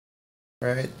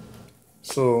Right,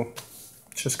 so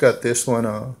just got this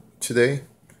one today.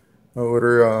 I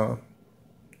ordered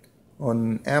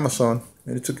on Amazon,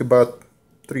 and it took about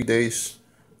 3 days.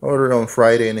 I ordered on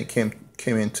Friday, and it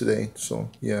came in today.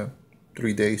 So yeah,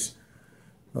 3 days.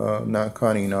 Not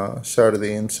counting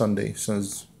Saturday and Sunday,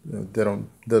 since they don't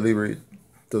delivery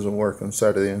doesn't work on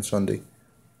Saturday and Sunday.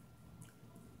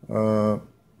 Uh,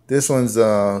 this one's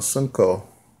Sunoco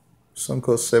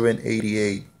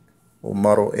S788 or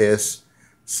model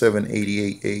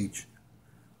S788H.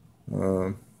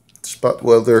 Spot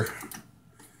welder,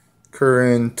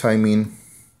 current, timing,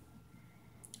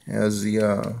 has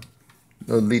the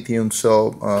lithium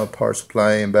cell power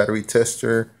supply and battery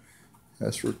tester,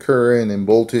 has for current and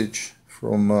voltage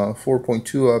from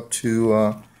 4.2 up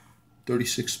to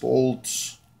 36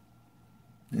 volts,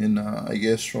 and I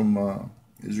guess from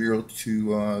 0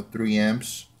 to 3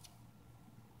 amps.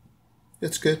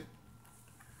 It's good.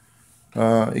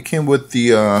 It came with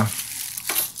the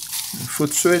foot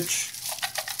switch,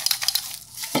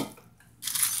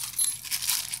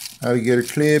 alligator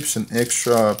clips, and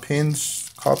extra pins,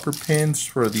 copper pins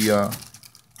for the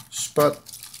spot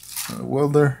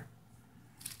welder,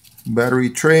 battery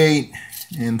tray,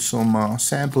 and some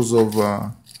samples of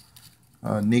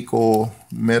nickel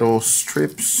metal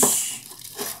strips.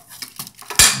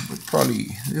 But probably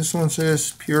this one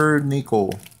says pure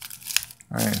nickel.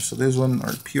 Alright, so this one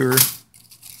are pure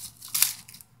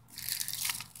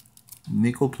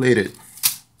nickel plated.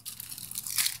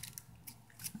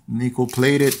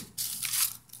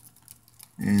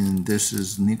 And this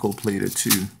is nickel plated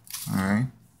too. Alright,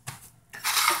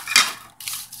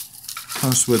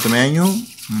 comes with the manual.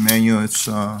 The manual, it's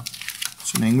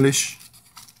in English,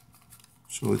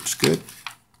 so it's good.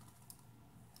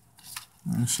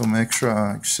 And some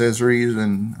extra accessories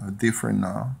and different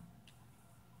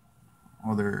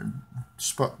other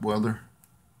spot welder.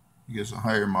 I guess a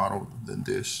higher model than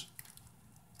this,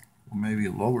 or maybe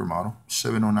a lower model,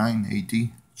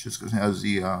 709AD. Just because it has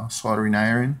the soldering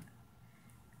iron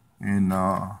and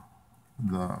the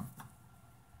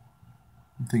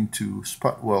thing to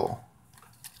spot weld.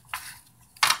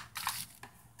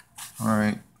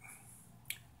 Alright,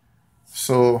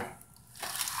 so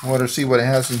I want to see what it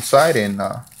has inside, and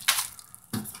I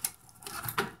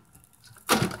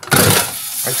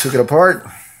took it apart.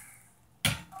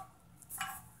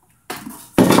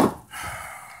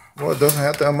 Well, it doesn't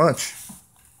have that much.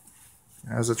 It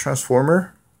has a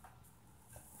transformer,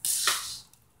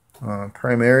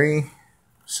 primary,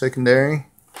 secondary.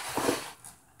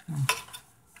 It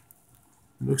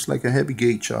looks like a heavy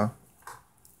gauge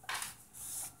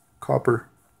copper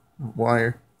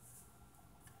wire,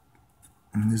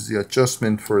 and this is the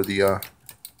adjustment for the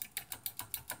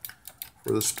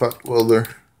spot welder.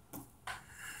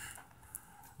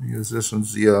 Because this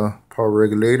one's the power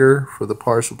regulator for the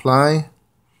power supply,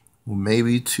 or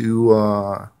maybe to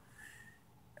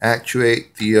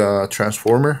actuate the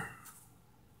transformer.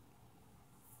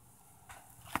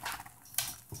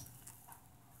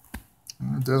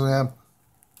 It doesn't have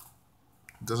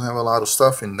a lot of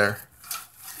stuff in there.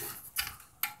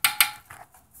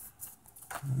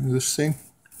 This thing,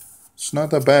 it's not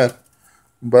that bad.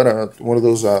 But one of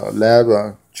those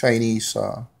lab Chinese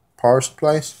power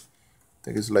supplies. I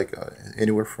think it's like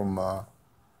anywhere from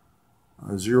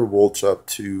 0 volts up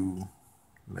to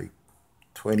like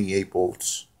 28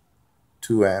 volts,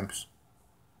 2 amps.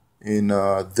 And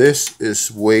this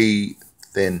is way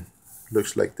thin.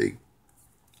 Looks like they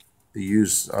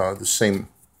use the same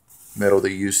metal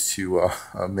they use to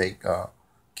make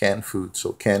canned food,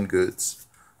 so canned goods.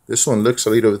 This one looks a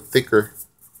little bit thicker,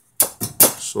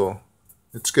 so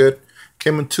it's good.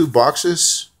 Came in 2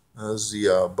 boxes. As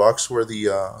the box where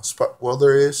the spot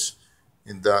welder is,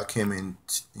 and that came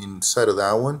inside of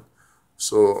that one,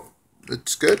 so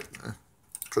it's good,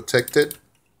 protected.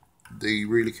 They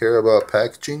really care about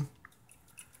packaging.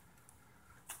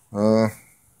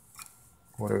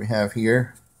 What do we have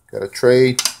here? Got a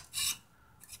tray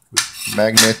with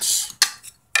magnets,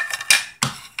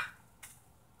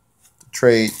 the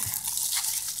tray,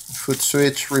 foot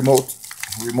switch, remote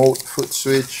foot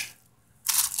switch,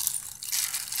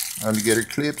 alligator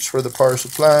clips for the power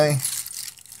supply,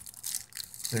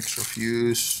 extra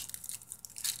fuse,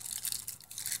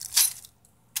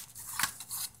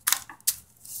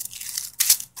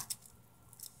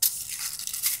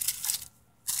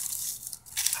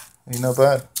 ain't not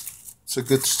bad. It's a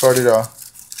good starter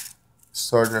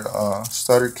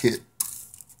kit.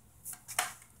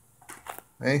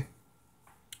 Hey,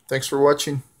 thanks for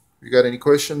watching. If you got any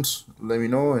questions, let me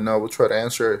know, and I will try to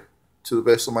answer to the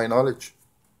best of my knowledge.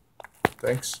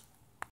 Thanks.